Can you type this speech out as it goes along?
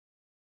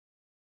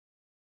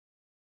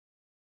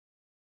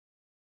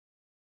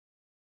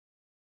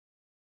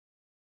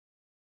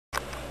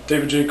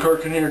David J.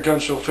 Corcoran here,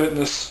 Gun Show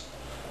Fitness.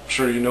 I'm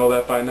sure you know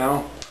that by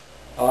now.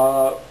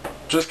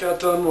 Just got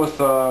done with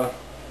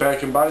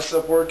back and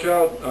bicep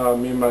workout.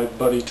 Me and my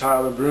buddy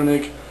Tyler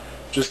Breunig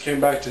just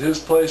came back to his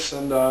place,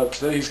 and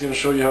today he's going to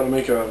show you how to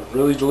make a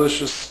really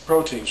delicious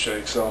protein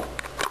shake. So,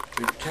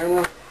 take the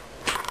camera.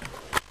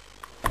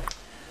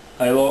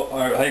 Hello,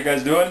 how you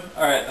guys doing?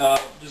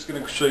 Alright, just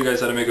going to show you guys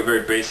how to make a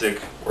very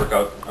basic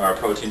workout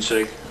protein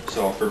shake.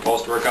 So for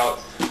post-workout,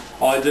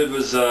 all I did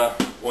was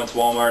went to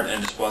Walmart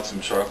and just bought some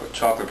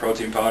chocolate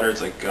protein powder.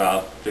 It's like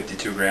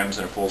 52 grams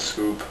in a full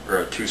scoop,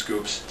 or 2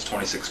 scoops. It's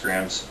 26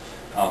 grams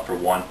for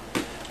one.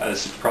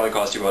 This would probably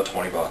cost you about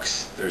 20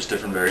 bucks. There's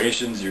different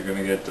variations. You're going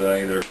to get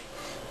either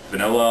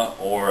vanilla,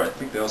 or I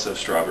think they also have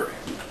strawberry.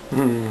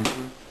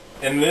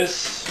 In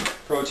this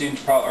protein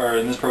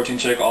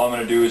shake, all I'm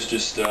going to do is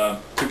just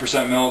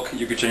 2% milk.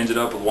 You could change it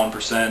up with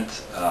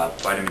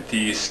 1%, vitamin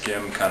D,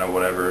 skim, kind of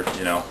whatever,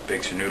 you know,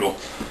 bakes your noodle.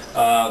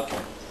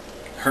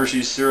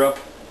 Hershey's syrup,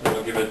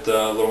 that'll give it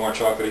a little more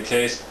chocolatey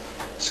taste.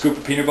 Scoop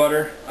of peanut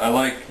butter. I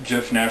like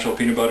Jif natural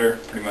peanut butter.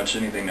 Pretty much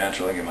anything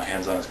natural I can get my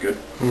hands on is good.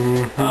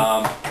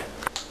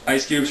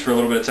 Ice cubes for a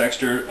little bit of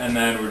texture, and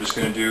then we're just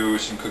going to do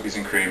some cookies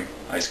and cream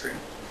ice cream.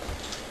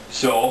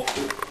 So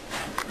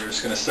we're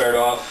just going to start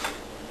off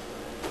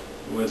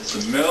with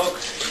some milk,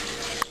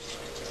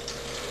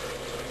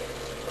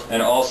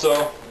 and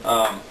also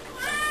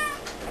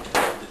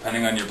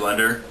depending on your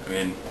blender, I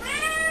mean,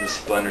 this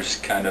blender's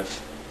kind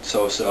of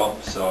so-so,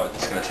 so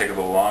it's going to take a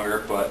little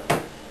longer, but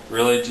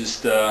really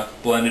just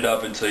blend it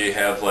up until you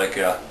have like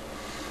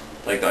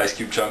the ice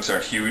cube chunks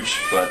aren't huge,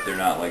 but they're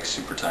not like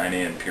super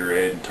tiny and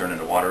pureed and turn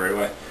into water right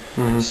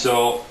away.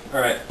 So,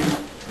 alright,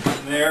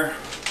 from there,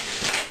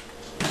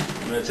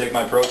 I'm going to take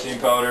my protein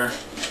powder,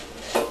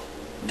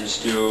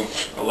 just do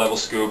a level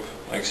scoop,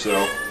 like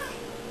so,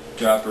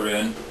 drop her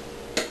in,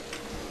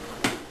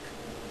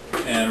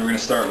 and we're going to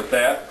start with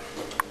that.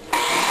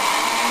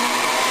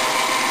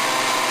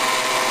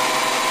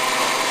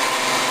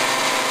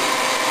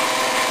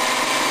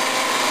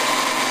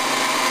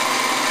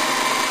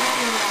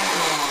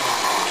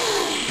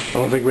 I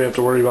don't think we have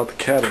to worry about the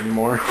cat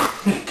anymore.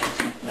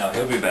 No,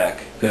 he'll be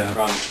back. Yeah.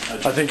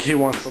 I think he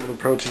wants some of the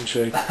protein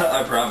shake.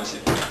 I promise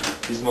you.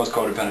 He's the most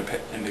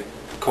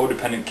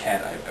codependent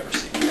cat I've ever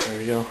seen.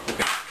 There you go.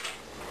 Okay.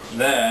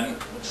 Then,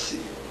 let's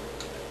see.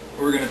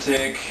 We're going to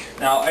take...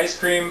 Now, ice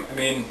cream, I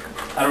mean,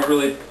 I don't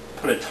really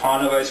put a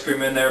ton of ice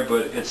cream in there,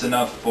 but it's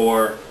enough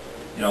for,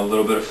 you know, a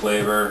little bit of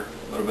flavor,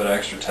 a little bit of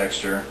extra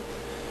texture.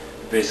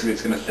 Basically,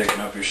 it's going to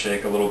thicken up your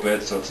shake a little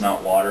bit so it's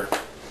not water.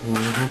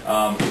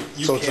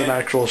 So it's an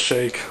actual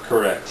shake.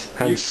 Correct.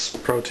 Hence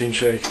protein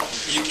shake.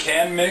 You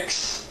can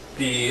mix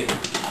the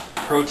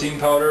protein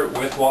powder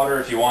with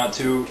water if you want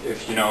to.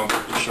 If you know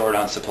you're short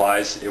on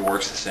supplies, it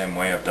works the same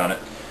way. I've done it,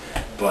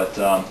 but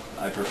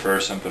I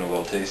prefer something a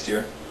little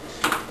tastier.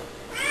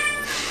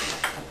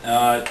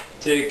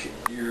 Take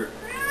your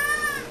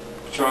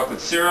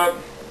chocolate syrup.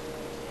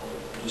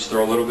 Just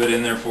throw a little bit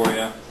in there for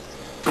you.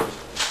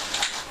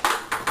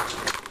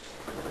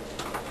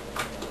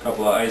 A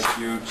couple of ice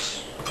cubes.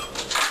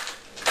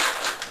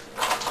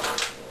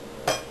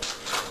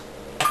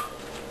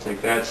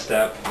 Take that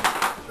step,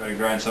 try to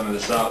grind some of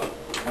this up,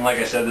 and like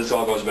I said, this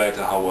all goes back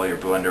to how well your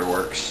blender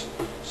works.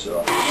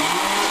 So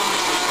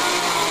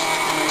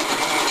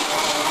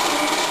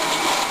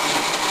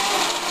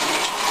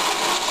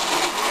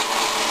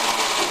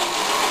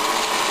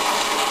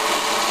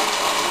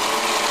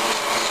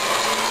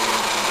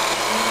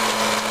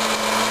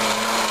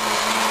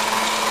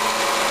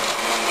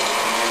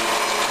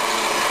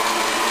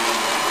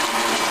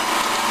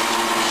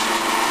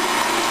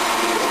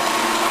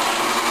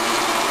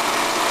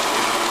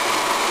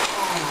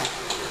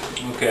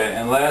okay,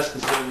 and last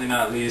but certainly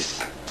not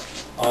least,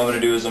 all I'm going to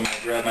do is I'm going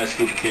to grab my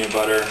scoop of peanut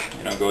butter,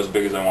 you know, go as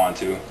big as I want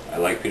to. I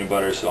like peanut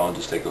butter, so I'll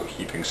just take a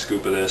heaping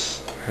scoop of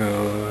this.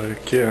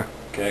 Heck yeah.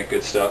 Okay,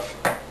 good stuff.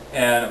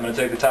 And I'm going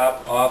to take the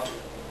top off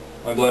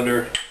my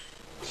blender,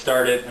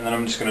 start it, and then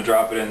I'm just going to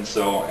drop it in,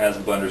 so as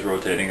the blender's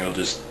rotating, it'll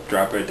just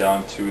drop right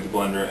down to the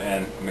blender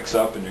and mix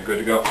up, and you're good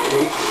to go.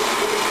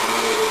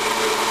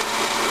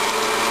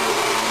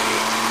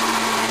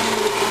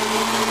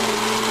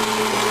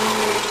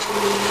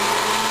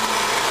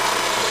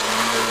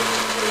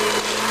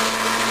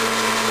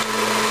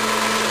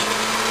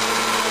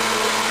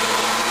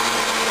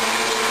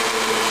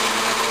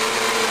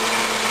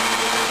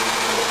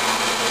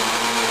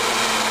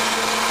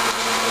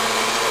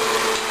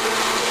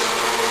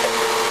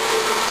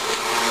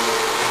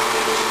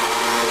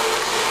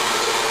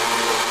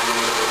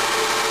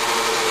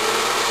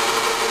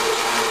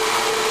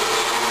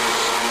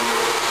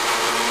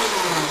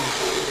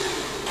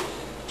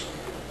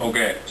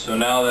 Okay, so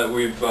now that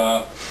we've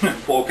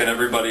woken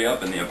everybody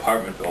up in the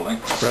apartment building.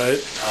 Right.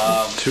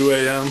 2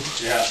 a.m.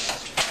 Yeah.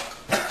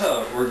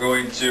 We're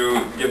going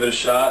to give it a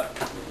shot.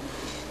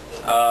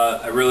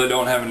 I really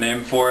don't have a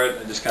name for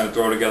it. I just kind of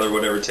throw together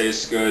whatever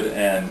tastes good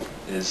and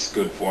is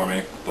good for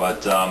me.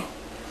 But that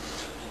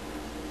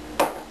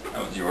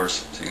was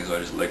yours, seeing as I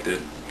just licked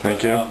it.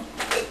 Thank you.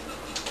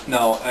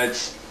 No,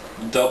 it's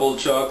double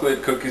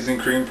chocolate cookies and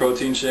cream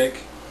protein shake.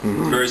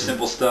 Mm-hmm. Very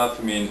simple stuff.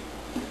 I mean,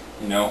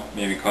 you know,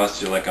 maybe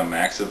costs you like a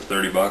max of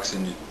 $30,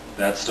 and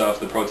that stuff,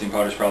 the protein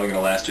powder is probably going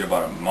to last you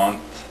about a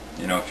month.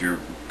 You know, if you're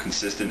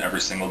consistent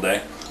every single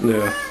day.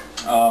 Yeah.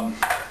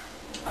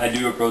 I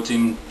do a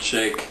protein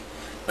shake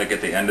like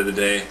at the end of the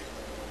day.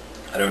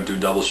 I don't do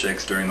double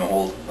shakes during the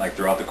whole, like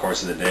throughout the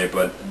course of the day,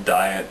 but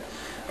diet,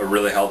 a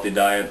really healthy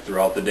diet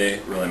throughout the day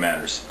really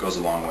matters. Goes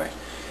a long way.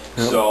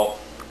 Yep. So,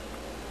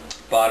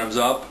 bottoms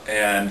up,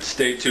 and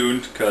stay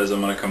tuned because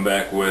I'm going to come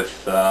back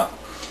with,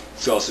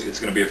 it's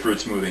going to be a fruit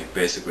smoothie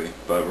basically,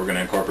 but we're going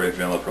to incorporate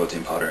vanilla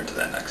protein powder into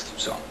that next.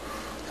 So,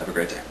 have a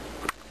great day.